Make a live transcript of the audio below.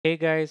Hey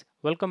guys,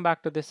 welcome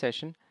back to this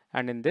session.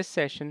 And in this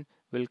session,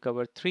 we'll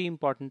cover three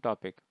important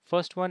topics.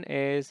 First one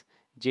is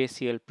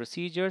JCL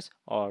procedures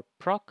or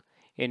PROC,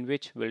 in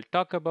which we'll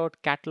talk about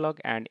catalog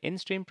and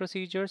in-stream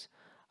procedures.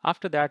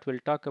 After that, we'll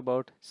talk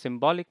about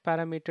symbolic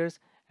parameters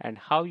and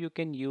how you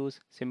can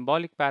use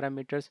symbolic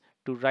parameters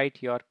to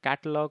write your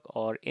catalog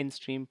or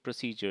in-stream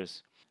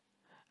procedures.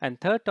 And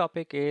third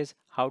topic is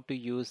how to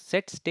use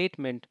set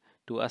statement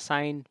to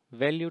assign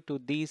value to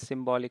these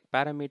symbolic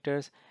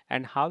parameters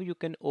and how you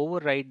can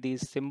override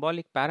these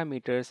symbolic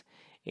parameters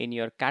in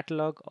your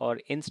catalog or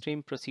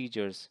in-stream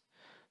procedures.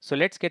 So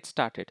let's get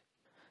started.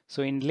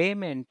 So in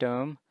layman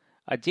term,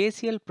 a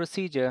JCL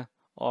procedure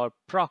or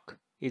PROC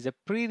is a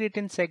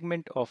pre-written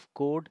segment of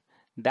code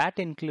that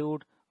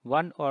include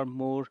one or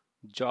more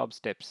job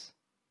steps.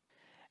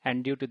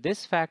 And due to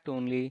this fact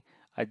only,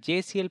 a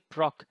JCL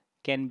PROC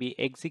can be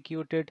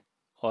executed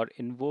or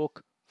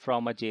invoked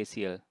from a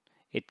JCL.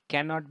 It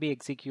cannot be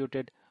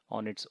executed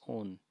on its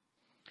own.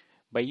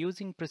 By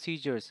using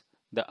procedures,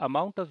 the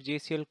amount of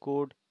JCL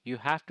code you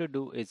have to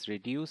do is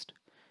reduced,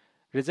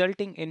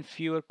 resulting in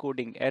fewer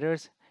coding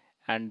errors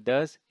and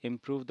thus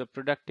improve the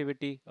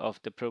productivity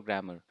of the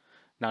programmer.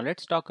 Now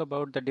let's talk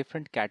about the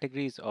different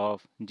categories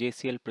of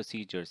JCL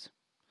procedures.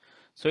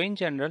 So in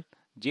general,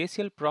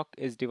 JCL PROC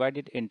is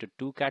divided into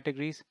two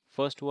categories.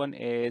 First one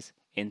is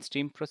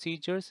in-stream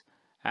procedures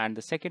and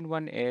the second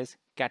one is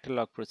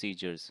catalog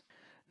procedures.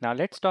 Now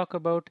let's talk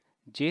about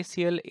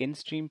JCL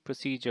in-stream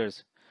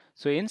procedures.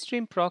 So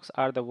in-stream procs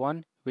are the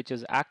one which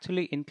is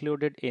actually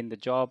included in the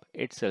job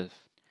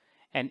itself.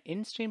 An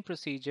in-stream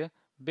procedure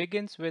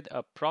begins with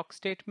a proc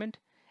statement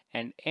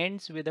and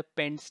ends with a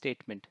pend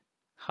statement.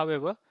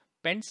 However,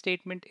 pend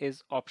statement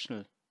is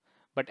optional.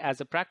 But as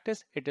a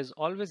practice, it is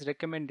always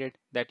recommended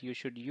that you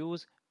should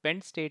use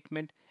pend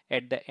statement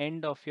at the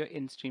end of your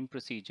in-stream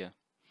procedure.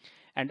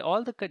 And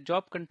all the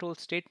job control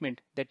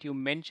statement that you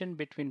mention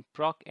between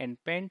proc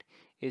and pend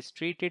is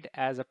treated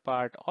as a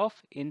part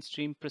of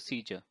in-stream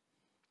procedure.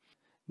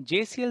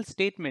 JCL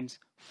statements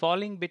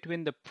falling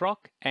between the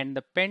proc and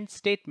the pend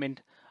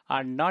statement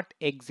are not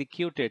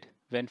executed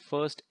when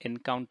first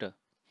encountered.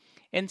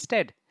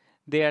 Instead,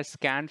 they are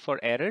scanned for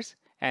errors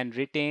and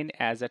retained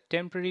as a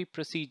temporary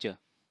procedure.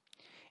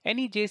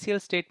 Any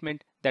JCL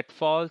statement that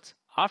falls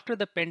after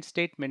the pend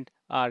statement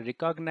are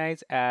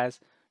recognized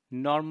as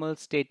normal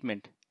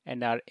statement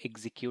and are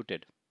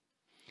executed.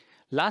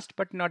 Last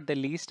but not the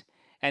least,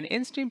 an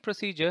in-stream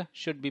procedure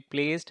should be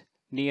placed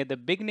near the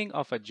beginning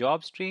of a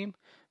job stream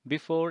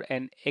before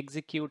an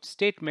execute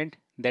statement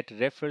that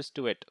refers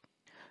to it.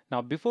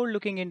 Now, before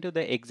looking into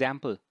the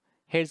example,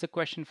 here's a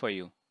question for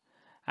you.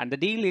 And the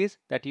deal is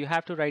that you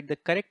have to write the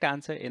correct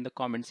answer in the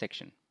comment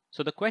section.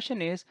 So the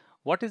question is,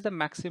 what is the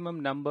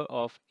maximum number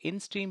of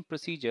in-stream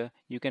procedure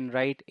you can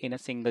write in a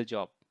single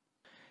job?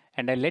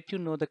 And I'll let you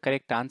know the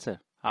correct answer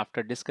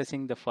after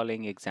discussing the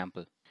following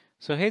example.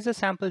 So here's a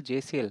sample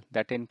JCL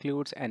that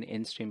includes an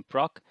in-stream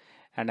proc,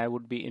 and I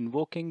would be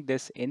invoking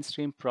this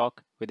in-stream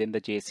proc within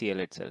the JCL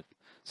itself.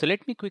 So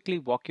let me quickly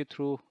walk you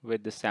through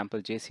with the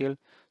sample JCL.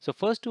 So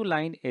first two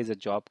line is a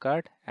job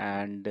card,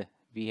 and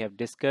we have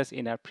discussed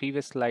in our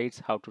previous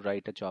slides how to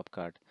write a job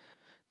card.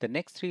 The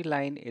next three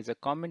line is a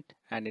comment,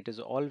 and it is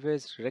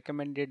always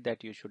recommended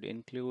that you should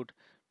include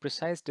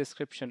precise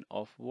description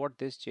of what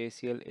this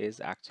JCL is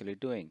actually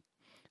doing.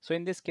 So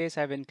in this case,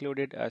 I've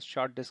included a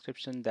short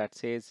description that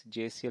says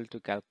JCL to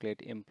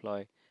calculate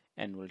employee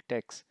annual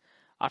tax.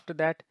 After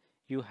that,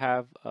 you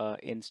have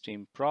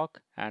in-stream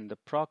proc, and the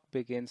proc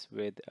begins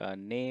with a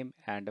name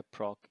and a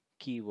proc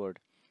keyword.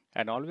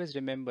 And always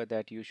remember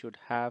that you should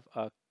have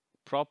a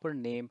proper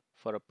name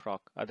for a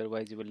proc,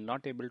 otherwise you will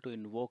not able to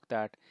invoke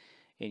that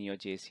in your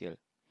JCL.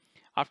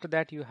 After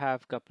that, you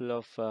have a couple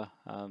of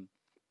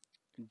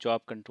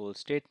job control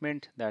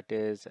statement, that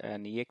is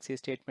an exe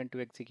statement to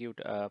execute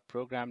a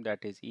program,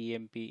 that is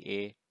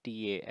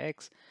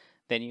EMPATAX.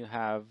 Then you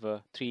have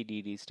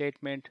 3DD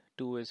statement,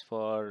 2 is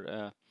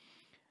for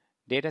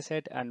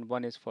dataset and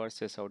 1 is for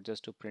sysout,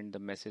 just to print the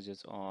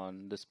messages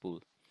on the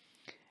spool.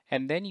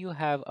 And then you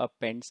have a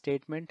pend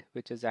statement,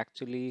 which is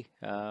actually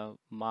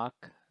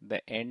mark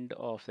the end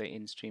of the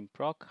in-stream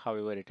proc.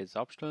 However, it is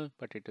optional,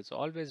 but it is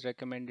always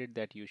recommended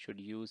that you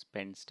should use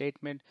pend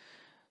statement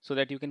so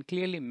that you can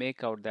clearly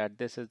make out that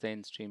this is the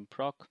in-stream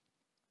proc.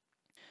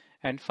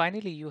 And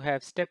finally, you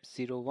have step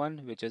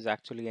 01, which is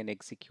actually an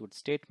execute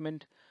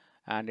statement,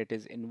 and it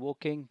is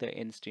invoking the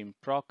in-stream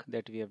proc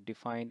that we have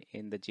defined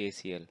in the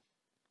JCL.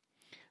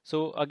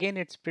 So again,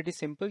 it's pretty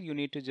simple. You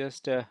need to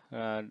just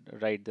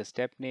write the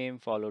step name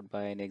followed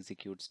by an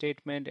execute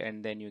statement,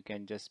 and then you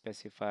can just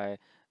specify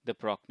the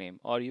proc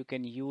name, or you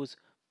can use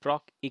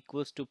proc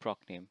equals to proc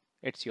name.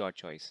 It's your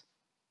choice.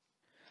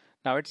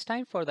 Now it's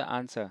time for the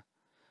answer.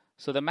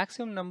 So the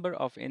maximum number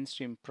of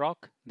in-stream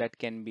proc that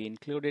can be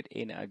included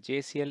in a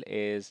JCL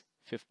is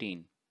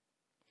 15.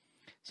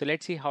 So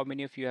let's see how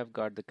many of you have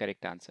got the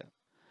correct answer.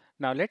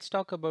 Now let's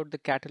talk about the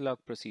catalog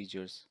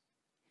procedures.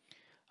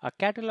 A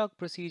catalog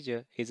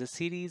procedure is a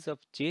series of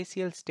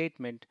JCL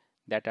statements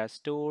that are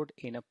stored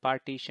in a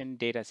partition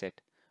dataset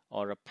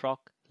or a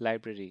proc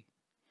library.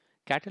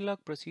 catalog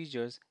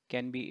procedures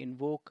can be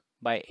invoked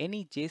by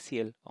any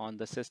JCL on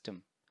the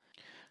system.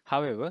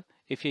 However,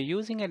 if you're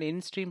using an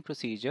Instream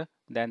procedure,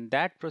 then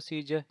that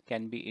procedure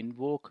can be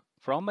invoked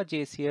from a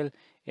JCL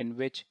in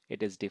which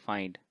it is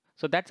defined.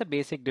 So that's a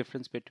basic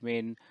difference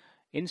between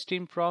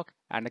Instream proc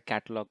and a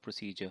catalog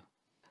procedure.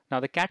 Now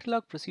the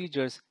catalog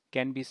procedures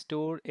can be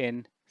stored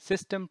in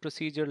system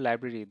procedure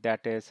library,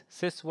 that is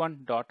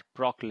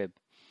sys1.proclib.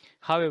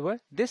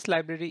 However, this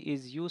library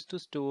is used to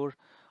store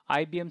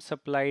IBM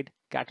supplied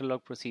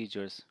catalog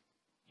procedures.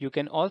 You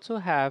can also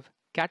have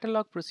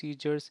catalog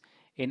procedures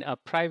in a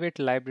private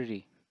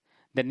library.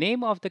 The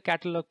name of the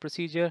catalog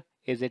procedure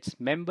is its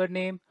member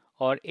name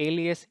or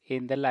alias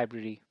in the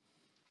library.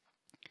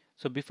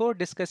 So before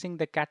discussing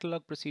the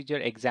catalog procedure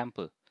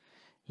example,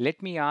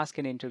 let me ask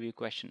an interview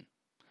question.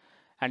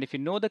 And if you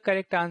know the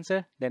correct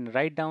answer, then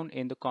write down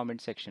in the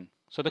comment section.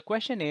 So the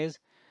question is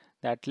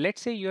that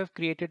let's say you have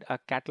created a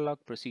catalog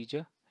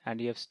procedure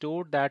and you have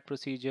stored that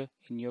procedure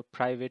in your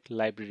private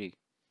library.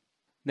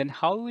 Then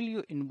how will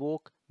you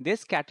invoke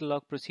this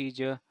catalog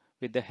procedure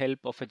with the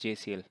help of a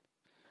JCL?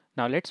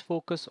 Now let's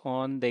focus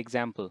on the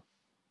example.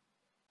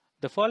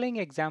 The following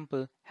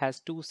example has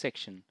two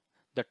sections.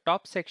 The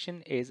top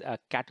section is a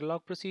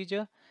catalog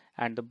procedure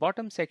and the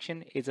bottom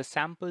section is a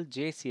sample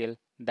JCL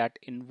that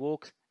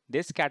invokes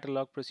this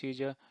catalog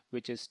procedure,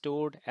 which is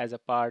stored as a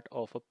part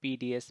of a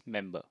PDS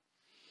member.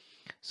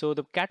 So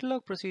the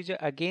catalog procedure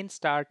again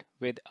start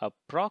with a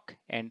proc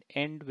and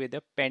end with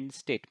a pend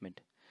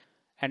statement.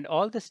 And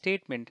all the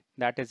statement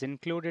that is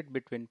included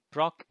between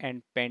proc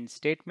and pend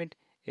statement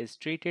is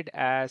treated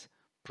as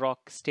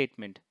proc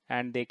statement,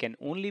 and they can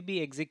only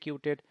be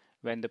executed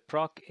when the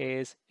proc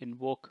is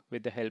invoked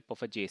with the help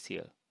of a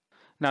JCL.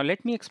 Now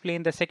let me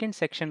explain the second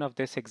section of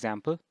this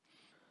example.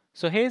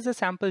 So here's a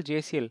sample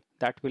JCL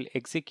that will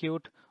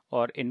execute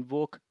or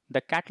invoke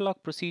the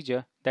catalog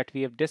procedure that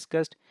we have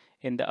discussed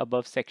in the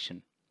above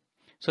section.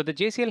 So the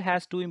JCL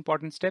has two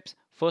important steps.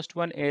 First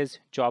one is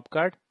job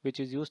card, which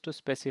is used to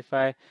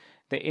specify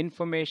the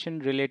information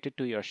related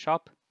to your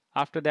shop.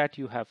 After that,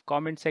 you have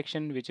comment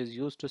section, which is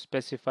used to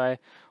specify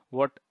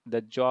what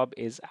the job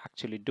is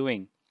actually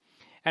doing.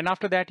 And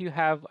after that, you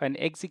have an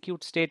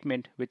execute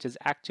statement, which is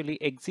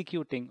actually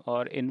executing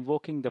or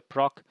invoking the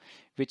proc,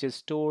 which is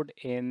stored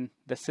in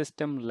the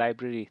system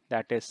library,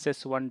 that is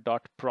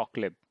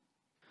sys1.proclib.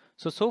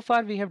 So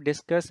far we have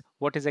discussed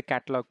what is a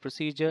catalog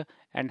procedure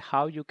and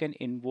how you can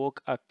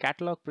invoke a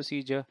catalog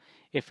procedure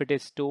if it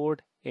is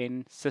stored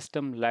in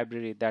system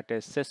library, that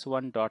is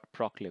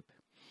sys1.proclib.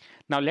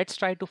 Now let's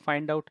try to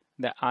find out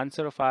the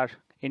answer of our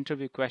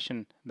interview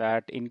question,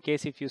 that in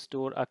case if you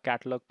store a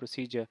catalog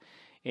procedure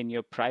in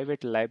your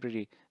private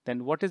library,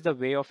 then what is the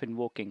way of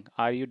invoking?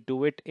 Are you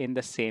do it in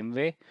the same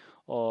way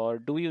or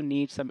do you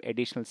need some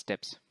additional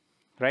steps?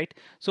 Right?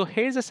 So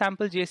here's a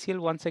sample JCL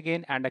once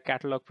again and a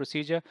catalog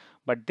procedure,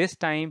 but this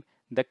time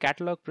the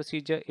catalog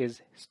procedure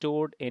is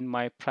stored in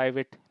my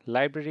private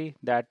library,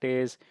 that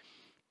is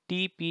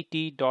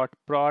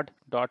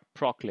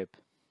tpt.prod.proclib.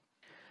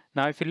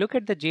 Now if you look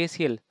at the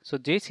JCL, so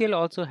JCL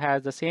also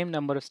has the same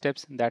number of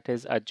steps, that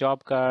is a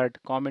job card,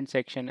 comment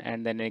section,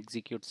 and then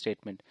execute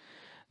statement.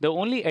 The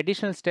only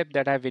additional step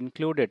that I've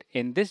included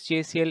in this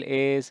JCL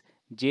is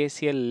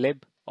JCL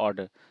LIB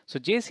order. So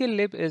JCL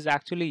LIB is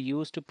actually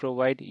used to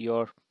provide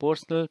your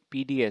personal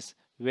PDS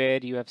where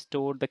you have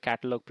stored the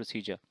catalog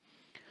procedure.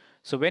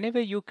 So whenever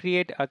you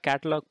create a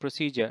catalog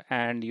procedure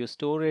and you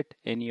store it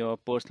in your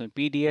personal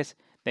PDS,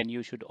 then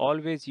you should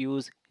always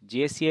use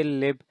JCL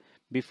LIB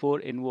before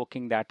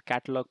invoking that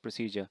catalog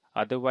procedure.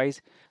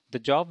 Otherwise, the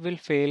job will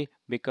fail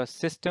because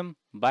system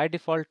by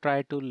default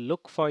try to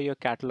look for your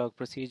catalog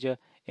procedure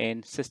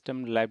in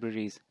system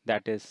libraries,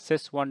 that is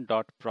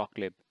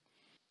sys1.proclib.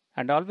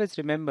 And always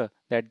remember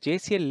that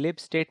JCL LIB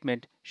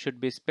statement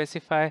should be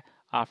specified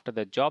after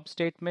the job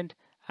statement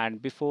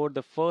and before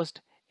the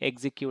first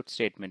execute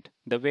statement,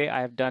 the way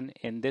I have done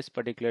in this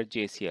particular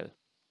JCL.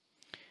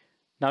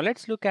 Now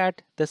let's look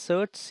at the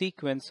search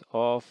sequence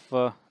of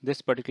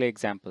this particular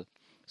example.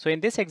 So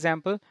in this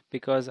example,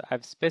 because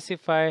I've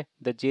specified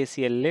the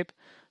JCL LIB,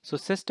 so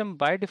system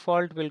by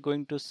default will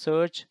going to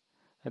search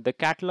the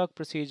catalog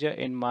procedure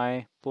in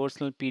my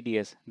personal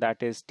PDS,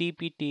 that is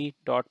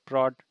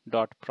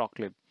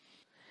tpt.prod.proclib.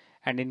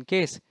 And in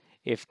case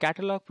if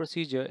catalog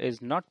procedure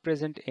is not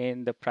present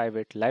in the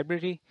private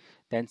library,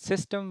 then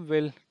system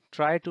will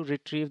try to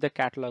retrieve the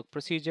catalog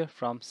procedure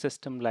from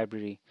system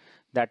library,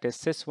 that is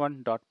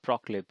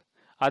sys1.proclib.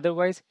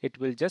 Otherwise, it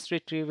will just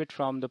retrieve it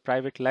from the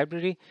private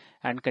library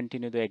and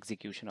continue the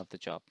execution of the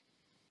job.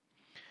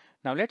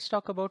 Now let's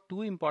talk about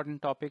two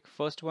important topics.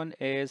 First one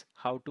is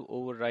how to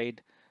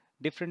override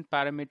different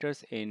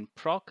parameters in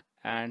proc,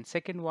 and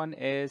second one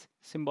is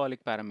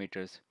symbolic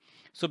parameters.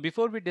 So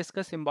before we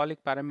discuss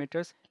symbolic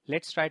parameters,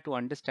 let's try to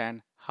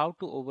understand how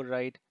to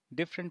override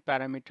different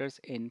parameters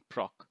in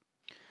proc.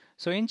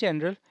 So in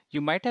general,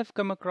 you might have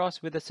come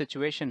across with a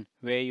situation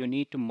where you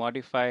need to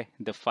modify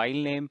the file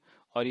name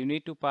or you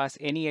need to pass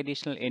any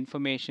additional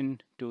information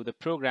to the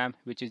program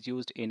which is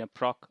used in a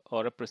proc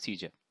or a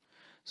procedure.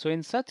 So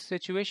in such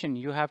situation,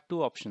 you have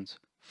two options.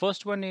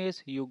 First one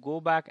is you go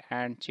back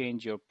and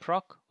change your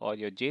proc or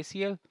your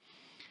JCL.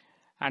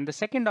 And the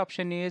second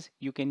option is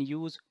you can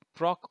use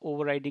proc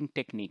overriding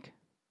technique.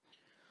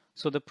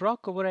 So the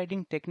proc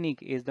overriding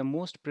technique is the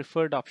most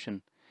preferred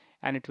option,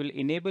 and it will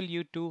enable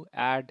you to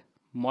add,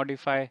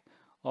 modify,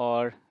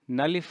 or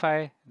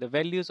nullify the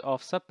values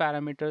of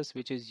subparameters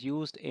which is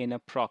used in a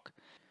proc.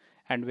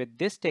 And with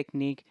this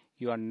technique,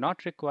 you are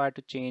not required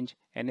to change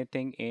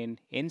anything in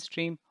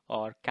Instream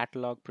or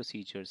catalog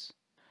procedures.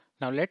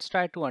 Now let's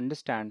try to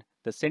understand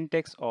the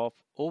syntax of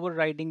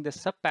overriding the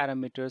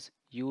subparameters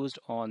used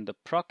on the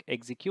proc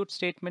execute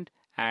statement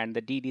and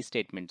the DD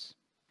statements.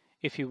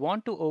 If you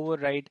want to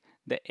override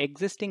the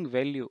existing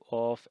value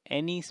of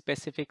any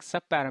specific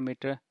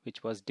subparameter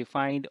which was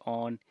defined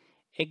on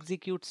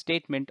execute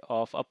statement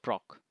of a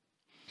proc.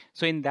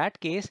 So in that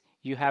case,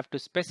 you have to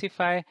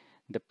specify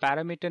the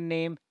parameter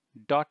name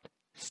dot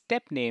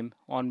step name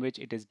on which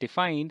it is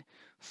defined,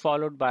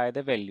 followed by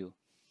the value.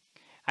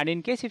 And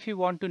in case if you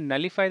want to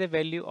nullify the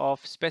value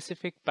of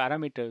specific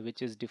parameter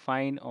which is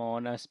defined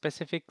on a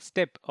specific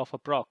step of a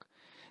proc,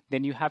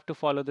 then you have to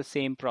follow the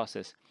same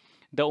process.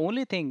 The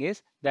only thing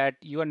is that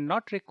you are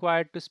not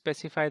required to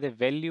specify the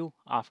value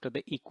after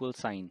the equal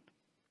sign.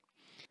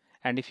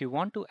 And if you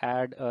want to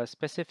add a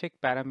specific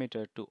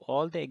parameter to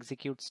all the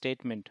execute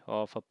statement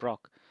of a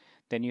proc,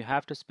 then you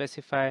have to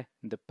specify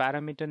the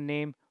parameter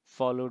name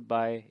followed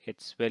by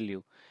its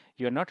value.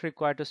 You are not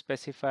required to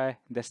specify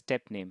the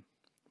step name,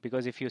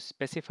 because if you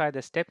specify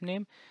the step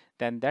name,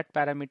 then that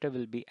parameter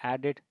will be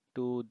added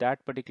to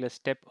that particular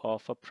step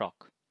of a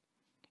proc.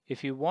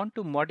 If you want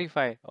to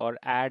modify or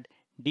add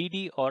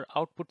DD or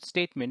output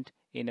statement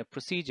in a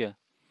procedure,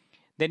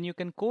 then you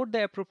can code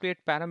the appropriate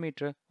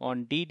parameter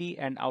on DD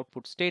and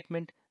output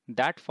statement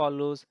that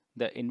follows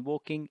the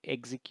invoking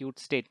execute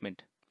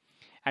statement.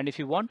 And if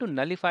you want to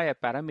nullify a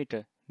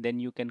parameter, then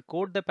you can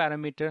code the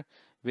parameter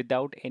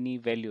without any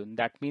value.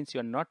 That means you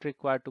are not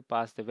required to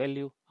pass the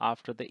value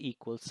after the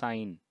equal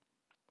sign.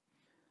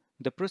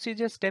 The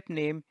procedure step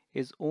name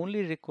is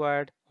only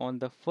required on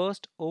the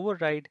first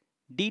override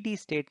DD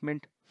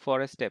statement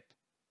for a step.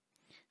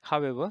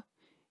 However,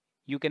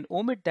 you can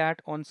omit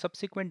that on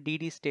subsequent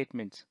DD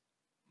statements,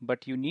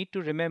 but you need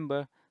to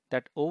remember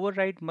that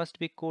override must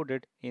be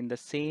coded in the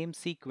same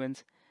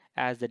sequence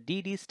as the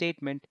DD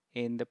statement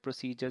in the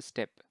procedure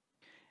step.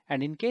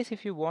 And in case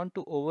if you want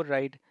to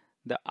override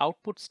the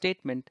output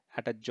statement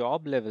at a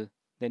job level,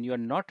 then you are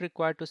not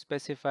required to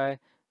specify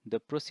the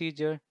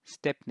procedure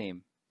step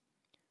name.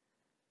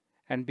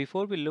 And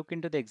before we look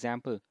into the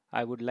example,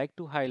 I would like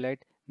to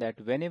highlight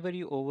that whenever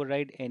you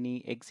override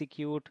any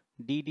execute,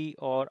 DD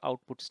or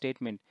output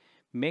statement,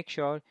 make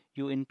sure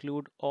you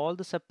include all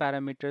the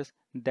subparameters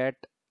that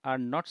are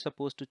not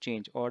supposed to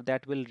change or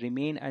that will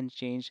remain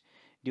unchanged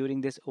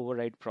during this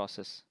override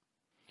process.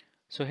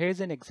 So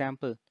here's an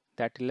example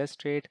that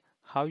illustrates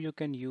how you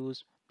can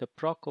use the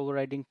proc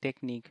overriding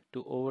technique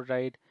to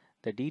override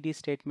the DD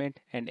statement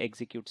and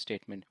execute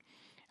statement.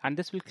 And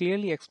this will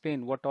clearly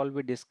explain what all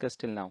we discussed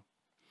till now.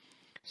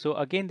 So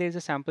again, there is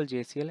a sample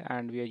JCL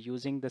and we are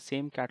using the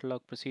same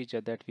catalog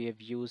procedure that we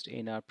have used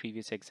in our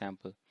previous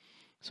example.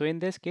 So in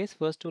this case,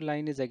 first two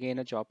line is again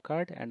a job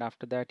card, and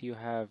after that you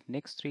have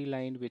next three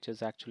line, which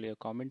is actually a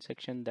comment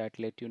section that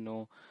let you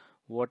know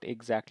what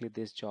exactly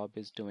this job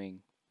is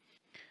doing.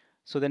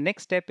 So the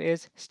next step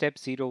is step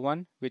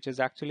 01, which is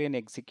actually an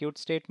execute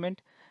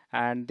statement,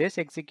 and this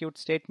execute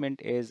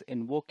statement is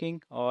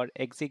invoking or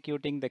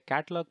executing the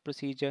catalog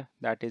procedure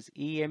that is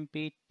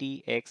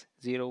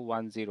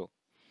emptx010.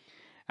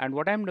 And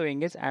what I'm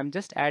doing is I'm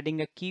just adding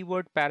a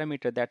keyword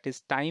parameter, that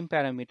is time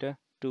parameter,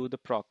 to the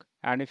proc.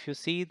 And if you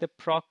see the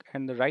proc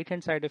on the right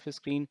hand side of your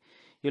screen,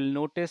 you'll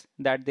notice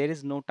that there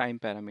is no time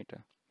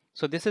parameter.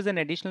 So this is an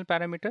additional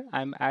parameter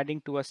I'm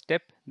adding to a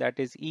step that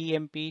is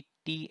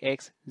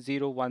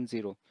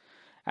emptx010.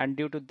 And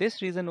due to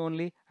this reason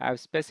only, I've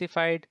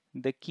specified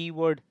the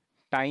keyword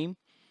time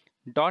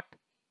dot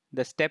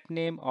the step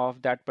name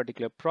of that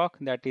particular proc,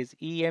 that is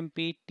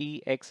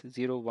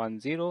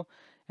emptx010,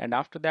 and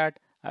after that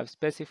I've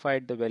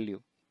specified the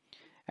value.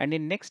 And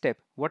in next step,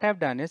 what I've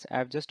done is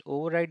I've just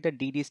override the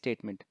DD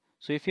statement.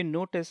 So if you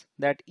notice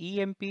that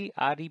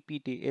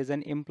EMP-REPT is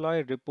an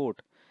employee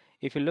report.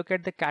 If you look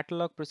at the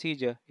catalog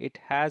procedure, it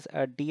has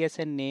a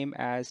DSN name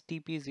as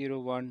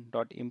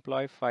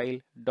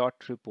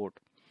tp01.employeefile.report.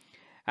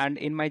 And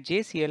in my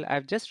JCL,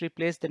 I've just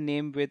replaced the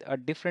name with a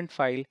different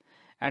file.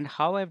 And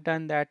how I've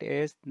done that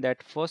is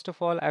that first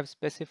of all, I've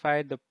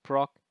specified the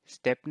proc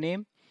step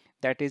name,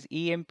 that is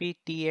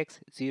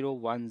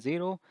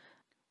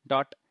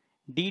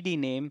emptx010.dd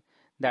name,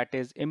 that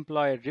is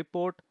employee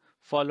report,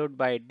 followed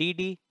by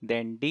DD,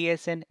 then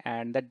DSN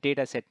and the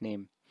dataset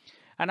name.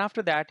 And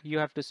after that, you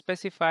have to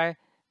specify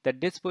the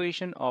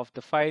disposition of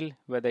the file,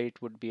 whether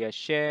it would be a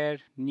share,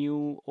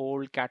 new,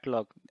 old,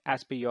 catalog,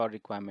 as per your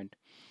requirement.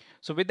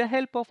 So with the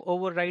help of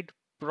override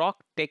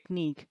proc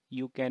technique,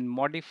 you can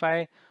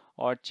modify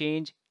or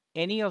change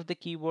any of the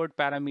keyword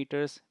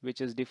parameters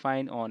which is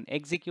defined on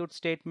execute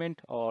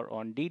statement or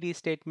on DD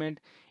statement.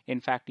 In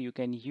fact, you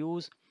can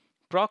use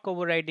proc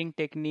overriding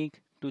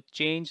technique to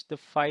change the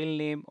file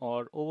name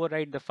or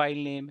override the file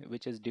name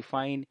which is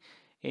defined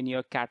in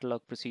your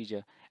catalog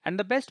procedure. And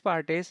the best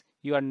part is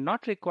you are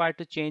not required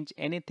to change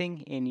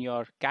anything in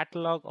your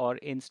catalog or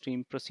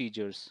Instream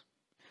procedures.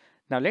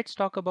 Now let's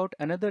talk about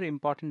another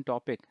important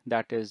topic,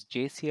 that is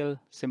JCL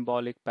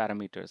symbolic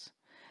parameters.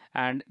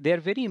 And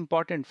they're very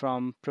important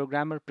from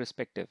programmer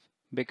perspective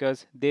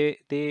because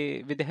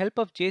they with the help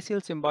of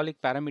JCL symbolic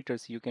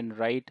parameters you can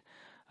write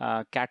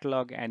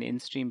catalog and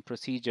in-stream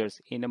procedures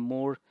in a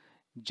more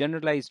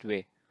generalized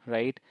way,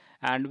 right?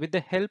 And with the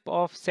help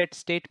of set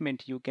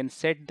statement you can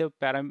set the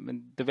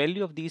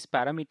value of these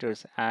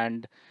parameters,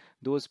 and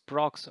those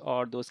procs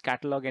or those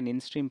catalog and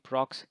in-stream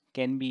procs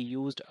can be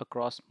used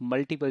across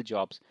multiple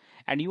jobs,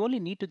 and you only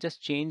need to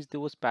just change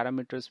those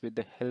parameters with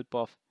the help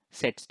of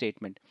set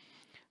statement.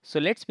 So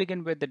let's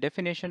begin with the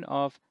definition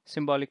of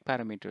symbolic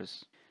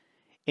parameters.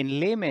 In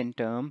layman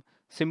term,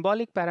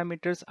 symbolic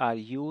parameters are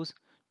used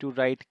to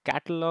write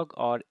catalog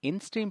or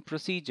in-stream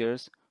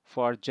procedures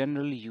for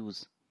general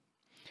use.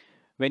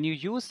 When you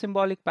use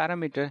symbolic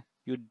parameter,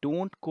 you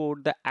don't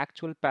code the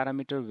actual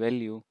parameter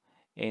value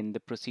in the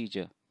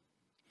procedure.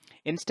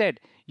 Instead,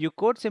 you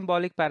code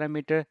symbolic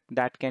parameter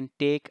that can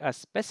take a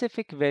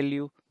specific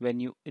value when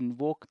you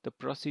invoke the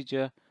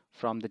procedure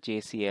from the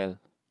JCL.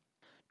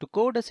 To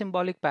code a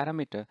symbolic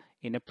parameter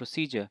in a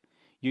procedure,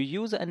 you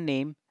use a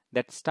name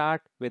that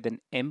starts with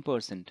an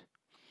ampersand.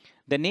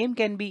 The name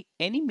can be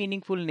any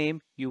meaningful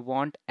name you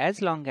want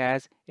as long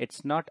as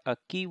it's not a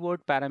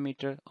keyword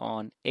parameter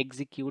on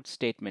execute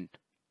statement.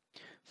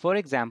 For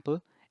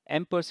example,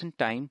 ampersand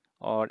time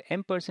or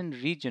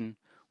ampersand region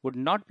would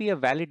not be a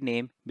valid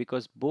name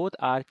because both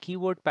are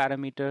keyword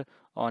parameter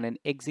on an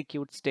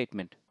execute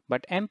statement.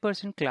 But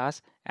ampersand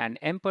class and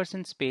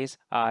ampersand space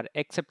are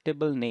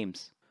acceptable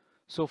names.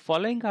 So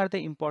following are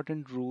the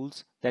important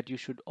rules that you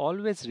should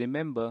always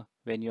remember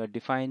when you are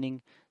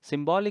defining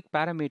symbolic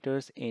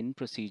parameters in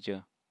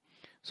procedure.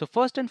 So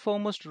first and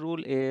foremost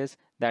rule is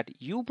that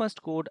you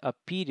must code a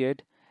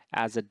period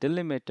as a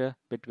delimiter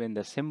between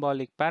the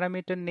symbolic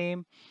parameter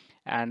name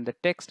and the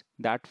text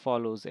that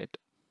follows it.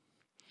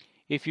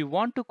 If you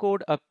want to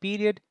code a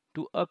period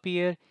to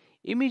appear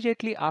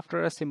immediately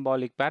after a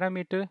symbolic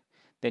parameter,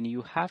 then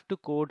you have to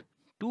code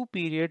two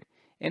period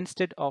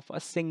instead of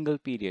a single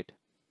period.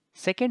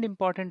 Second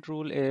important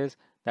rule is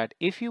that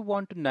if you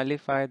want to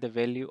nullify the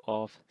value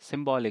of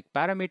symbolic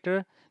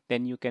parameter,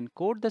 then you can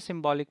code the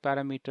symbolic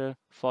parameter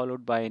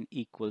followed by an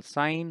equal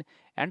sign,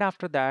 and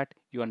after that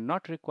you are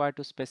not required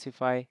to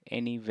specify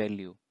any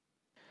value.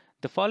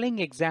 The following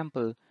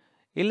example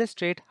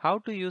illustrate how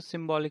to use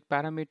symbolic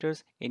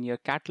parameters in your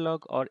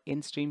catalog or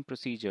in-stream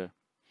procedure.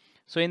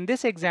 So in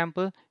this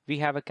example, we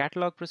have a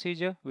catalog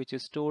procedure which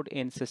is stored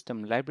in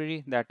system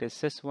library, that is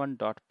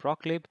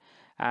sys1.proclib,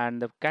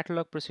 and the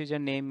catalog procedure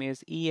name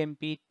is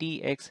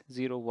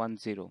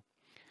emptx010.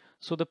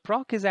 So the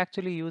proc is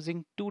actually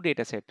using two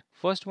datasets.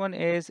 First one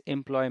is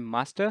employee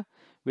master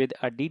with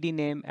a DD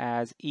name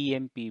as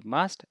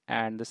empmust,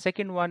 and the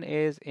second one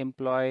is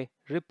employee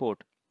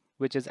report,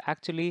 which is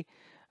actually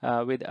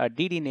with a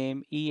DD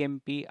name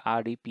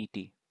emprept.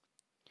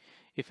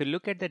 If you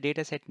look at the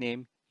dataset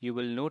name, you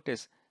will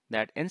notice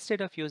that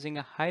instead of using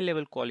a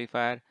high-level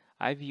qualifier,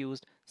 I've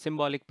used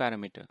symbolic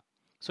parameter.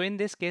 So in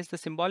this case, the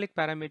symbolic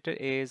parameter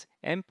is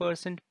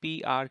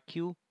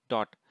 %prq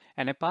dot,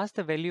 and I pass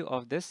the value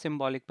of this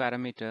symbolic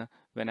parameter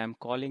when I'm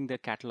calling the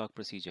catalog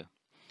procedure.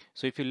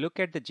 So if you look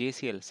at the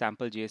JCL,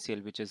 sample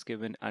JCL, which is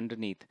given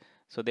underneath,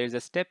 so there's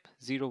a step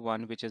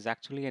 01, which is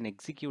actually an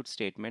execute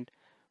statement,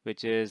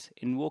 which is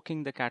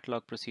invoking the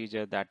catalog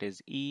procedure, that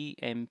is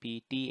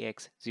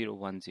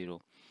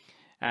emptx010.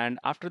 And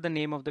after the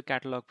name of the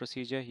catalog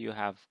procedure, you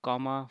have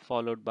comma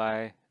followed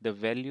by the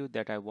value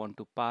that I want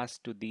to pass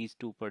to these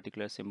two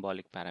particular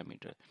symbolic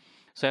parameters.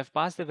 So I've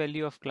passed the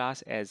value of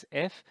class as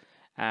f,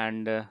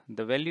 and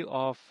the value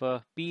of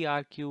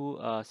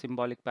PRQ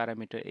symbolic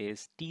parameter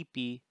is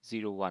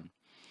TP01.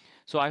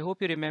 So I hope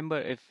you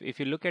remember, if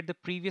you look at the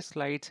previous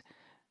slides,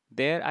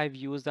 there I've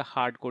used the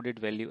hard-coded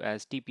value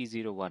as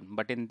TP01,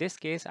 but in this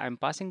case I'm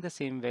passing the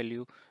same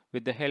value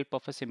with the help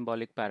of a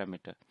symbolic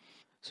parameter.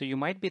 So you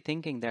might be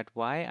thinking that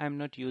why I'm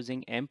not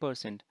using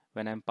ampersand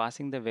when I'm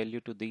passing the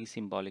value to these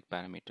symbolic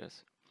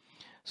parameters.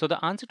 So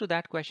the answer to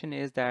that question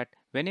is that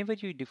whenever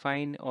you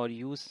define or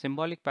use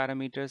symbolic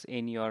parameters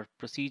in your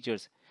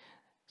procedures,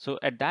 so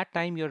at that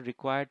time you're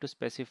required to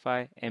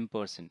specify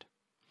ampersand.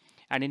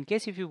 And in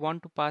case if you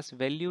want to pass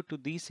value to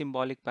these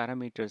symbolic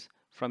parameters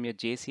from your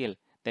JCL,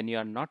 then you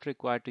are not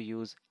required to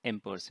use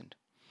ampersand.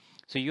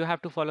 So you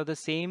have to follow the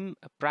same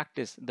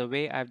practice the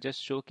way I've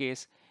just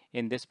showcased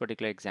in this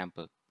particular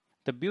example.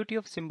 The beauty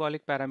of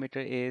symbolic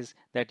parameter is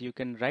that you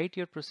can write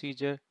your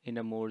procedure in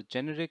a more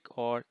generic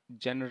or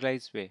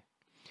generalized way,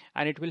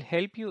 and it will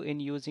help you in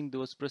using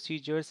those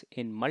procedures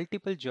in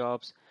multiple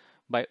jobs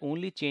by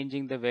only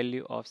changing the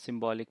value of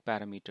symbolic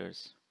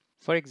parameters.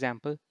 For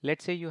example,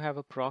 let's say you have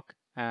a proc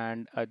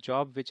and a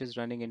job which is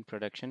running in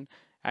production,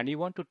 and you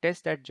want to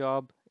test that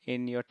job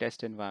in your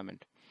test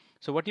environment.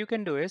 So what you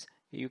can do is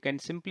you can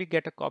simply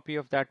get a copy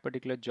of that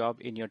particular job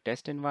in your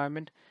test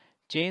environment,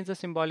 change the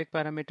symbolic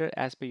parameter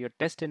as per your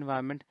test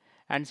environment,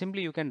 and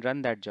simply you can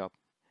run that job.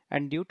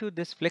 And due to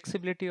this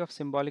flexibility of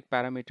symbolic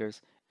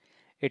parameters,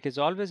 it is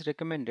always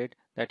recommended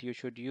that you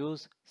should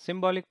use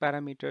symbolic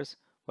parameters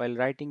while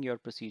writing your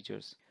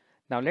procedures.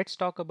 Now let's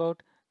talk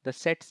about the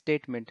set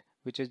statement,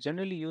 which is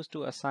generally used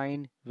to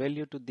assign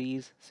value to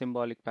these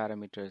symbolic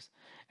parameters.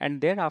 And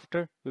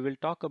thereafter, we will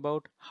talk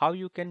about how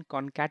you can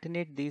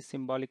concatenate these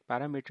symbolic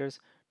parameters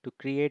to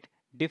create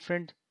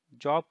different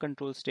job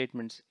control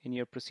statements in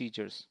your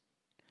procedures.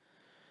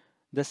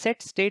 The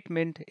set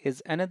statement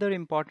is another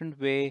important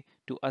way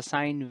to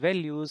assign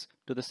values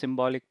to the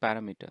symbolic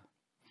parameter.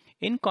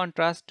 In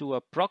contrast to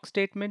a proc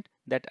statement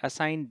that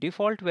assigns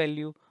default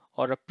value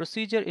or a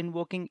procedure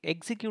invoking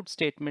execute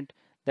statement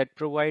that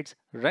provides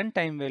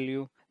runtime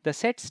value, the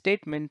set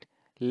statement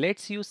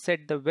lets you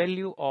set the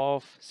value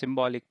of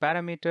symbolic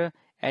parameter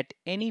at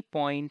any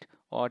point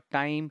or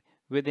time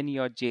within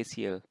your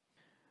JCL.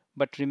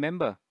 But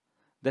remember,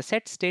 the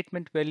set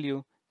statement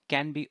value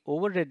can be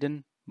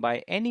overridden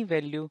by any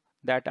value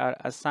that are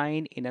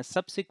assigned in a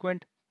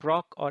subsequent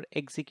proc or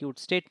execute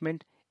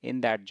statement in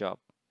that job.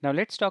 Now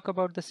let's talk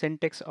about the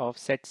syntax of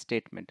set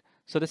statement.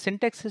 So the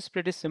syntax is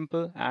pretty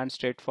simple and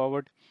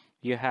straightforward.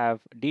 You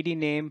have dd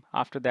name,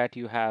 after that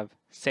you have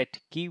set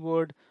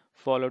keyword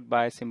followed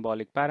by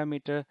symbolic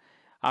parameter.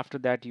 After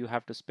that you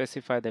have to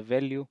specify the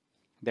value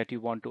that you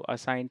want to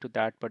assign to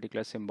that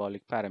particular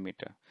symbolic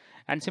parameter.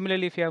 And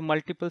similarly, if you have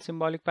multiple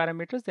symbolic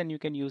parameters, then you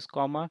can use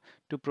comma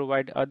to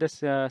provide other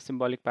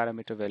symbolic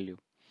parameter value.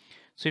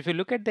 So if you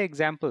look at the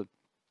example,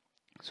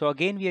 so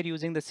again we are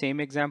using the same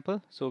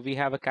example. So we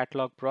have a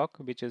catalog proc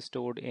which is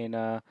stored in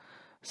a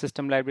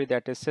system library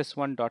that is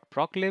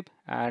sys1.proclib,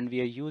 and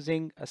we are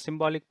using a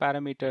symbolic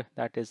parameter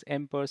that is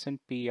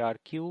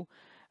 %prq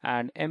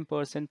and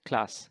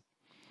 %class.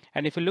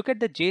 And if you look at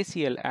the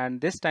JCL,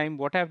 and this time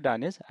what I've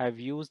done is I've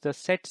used the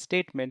set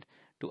statement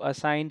to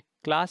assign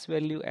class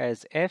value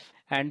as f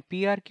and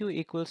prq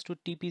equals to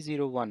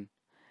tp01.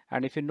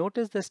 And if you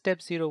notice the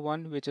step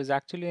 01, which is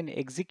actually an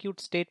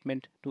execute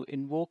statement to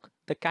invoke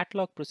the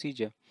catalog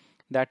procedure,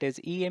 that is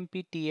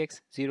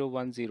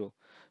emptx010.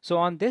 So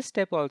on this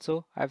step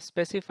also, I've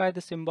specified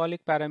the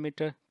symbolic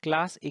parameter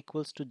class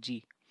equals to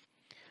g.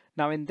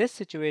 Now in this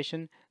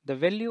situation, the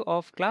value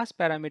of class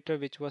parameter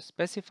which was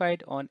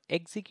specified on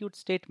execute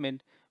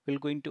statement will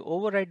going to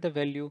override the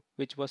value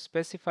which was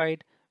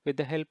specified with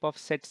the help of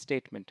set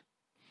statement.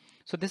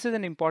 So this is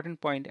an important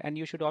point and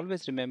you should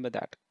always remember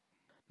that.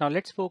 Now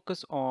let's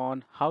focus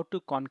on how to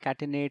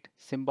concatenate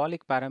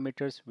symbolic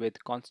parameters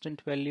with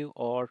constant value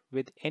or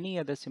with any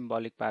other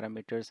symbolic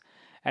parameters,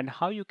 and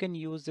how you can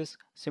use this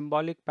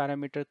symbolic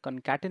parameter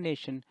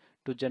concatenation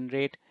to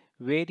generate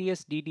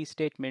various DD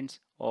statements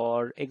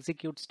or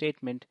execute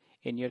statement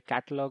in your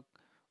catalog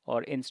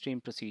or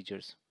Instream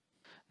procedures.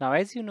 Now,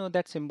 as you know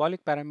that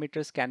symbolic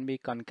parameters can be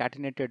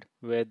concatenated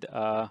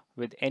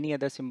with any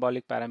other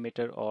symbolic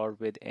parameter or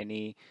with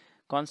any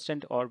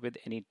constant or with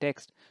any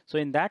text. So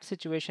in that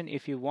situation,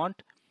 if you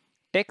want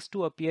text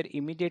to appear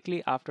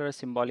immediately after a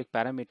symbolic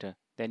parameter,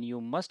 then you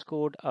must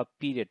code a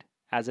period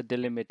as a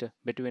delimiter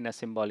between a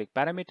symbolic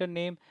parameter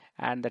name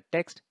and the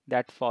text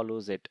that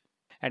follows it.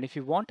 And if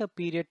you want a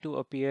period to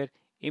appear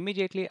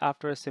immediately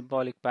after a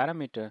symbolic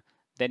parameter,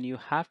 then you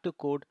have to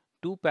code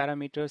two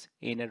parameters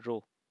in a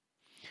row.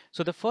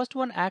 So the first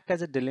one acts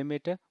as a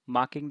delimiter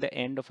marking the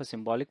end of a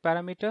symbolic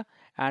parameter,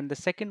 and the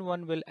second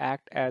one will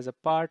act as a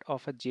part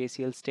of a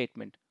JCL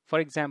statement.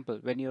 For example,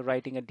 when you're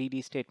writing a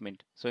DD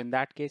statement, so in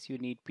that case you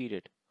need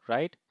period,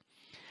 right?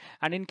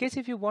 And in case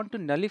if you want to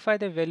nullify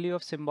the value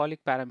of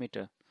symbolic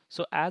parameter,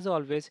 so as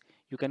always,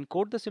 you can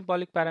code the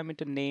symbolic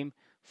parameter name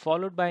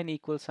followed by an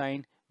equal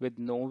sign with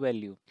no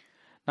value.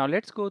 Now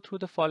let's go through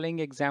the following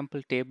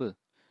example table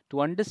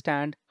to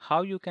understand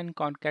how you can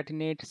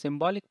concatenate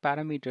symbolic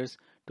parameters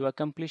to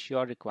accomplish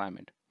your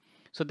requirement.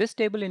 So this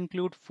table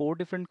includes 4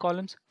 different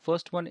columns.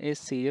 First one is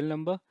serial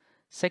number.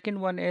 Second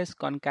one is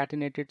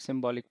concatenated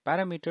symbolic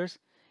parameters.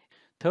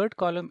 Third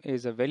column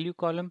is a value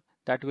column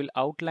that will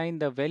outline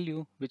the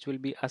value which will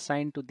be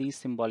assigned to these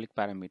symbolic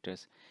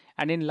parameters.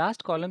 And in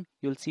last column,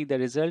 you'll see the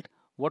result,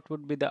 what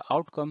would be the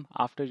outcome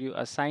after you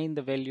assign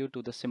the value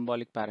to the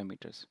symbolic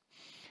parameters.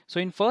 So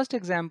in first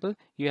example,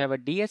 you have a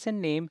DSN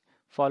name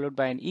followed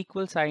by an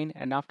equal sign,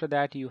 and after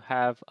that you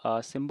have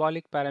a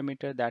symbolic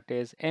parameter that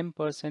is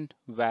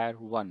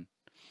 %var1.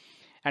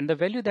 And the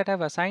value that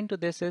I've assigned to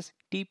this is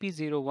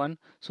TP01,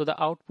 so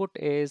the output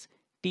is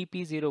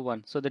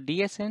TP01. So the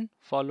DSN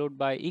followed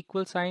by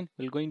equal sign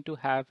will going to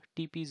have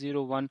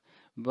TP01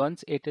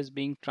 once it is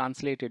being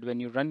translated. When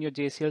you run your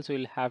JCL, so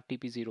you'll have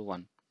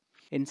TP01.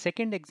 In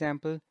second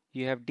example,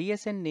 you have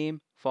DSN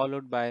name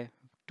followed by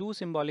two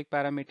symbolic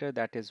parameter,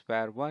 that is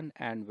var1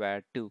 and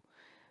var2.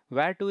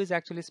 var2 is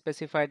actually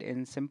specified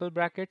in simple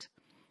brackets,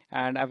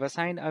 and I've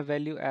assigned a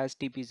value as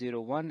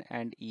TP01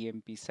 and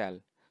EMP cell.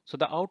 So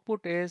the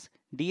output is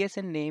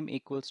DSN name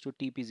equals to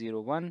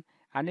TP01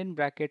 and in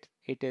bracket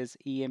it is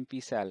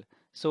EMP cell.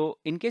 So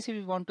in case if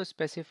you want to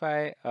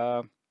specify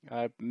a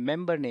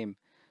member name,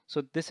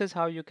 so this is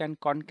how you can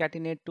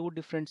concatenate two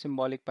different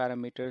symbolic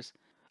parameters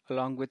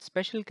along with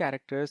special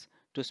characters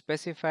to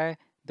specify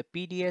the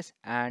PDS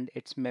and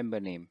its member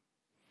name.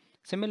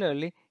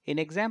 Similarly, in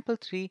example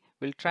 3,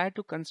 we'll try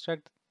to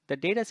construct the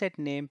dataset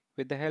name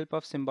with the help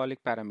of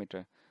symbolic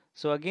parameter.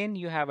 So again,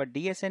 you have a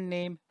DSN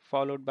name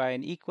followed by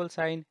an equal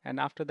sign, and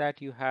after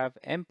that you have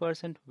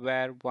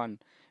 $var1,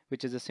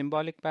 which is a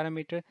symbolic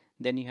parameter.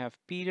 Then you have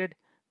period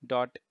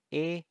dot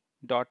a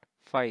dot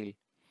file.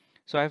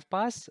 So I've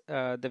passed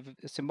the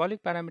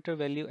symbolic parameter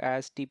value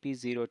as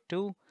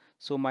tp02.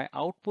 So my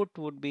output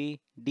would be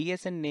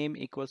DSN name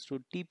equals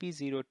to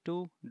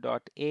tp02.a.file.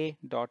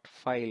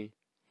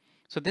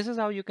 So this is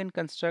how you can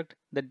construct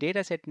the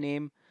dataset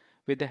name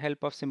with the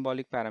help of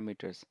symbolic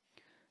parameters.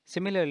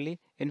 Similarly,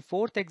 in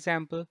fourth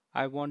example,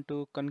 I want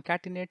to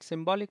concatenate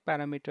symbolic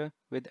parameter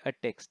with a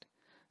text.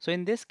 So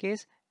in this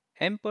case,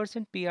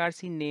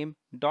 %prc name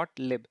dot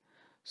lib.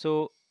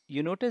 So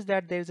you notice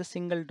that there is a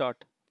single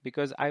dot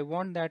because I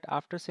want that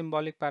after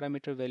symbolic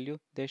parameter value,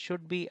 there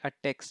should be a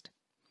text,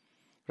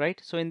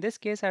 right? So in this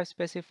case, I've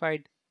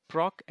specified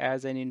proc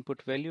as an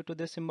input value to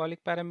the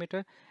symbolic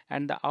parameter,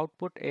 and the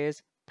output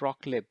is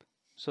proclib.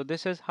 So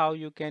this is how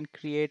you can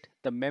create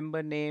the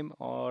member name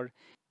or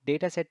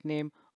dataset name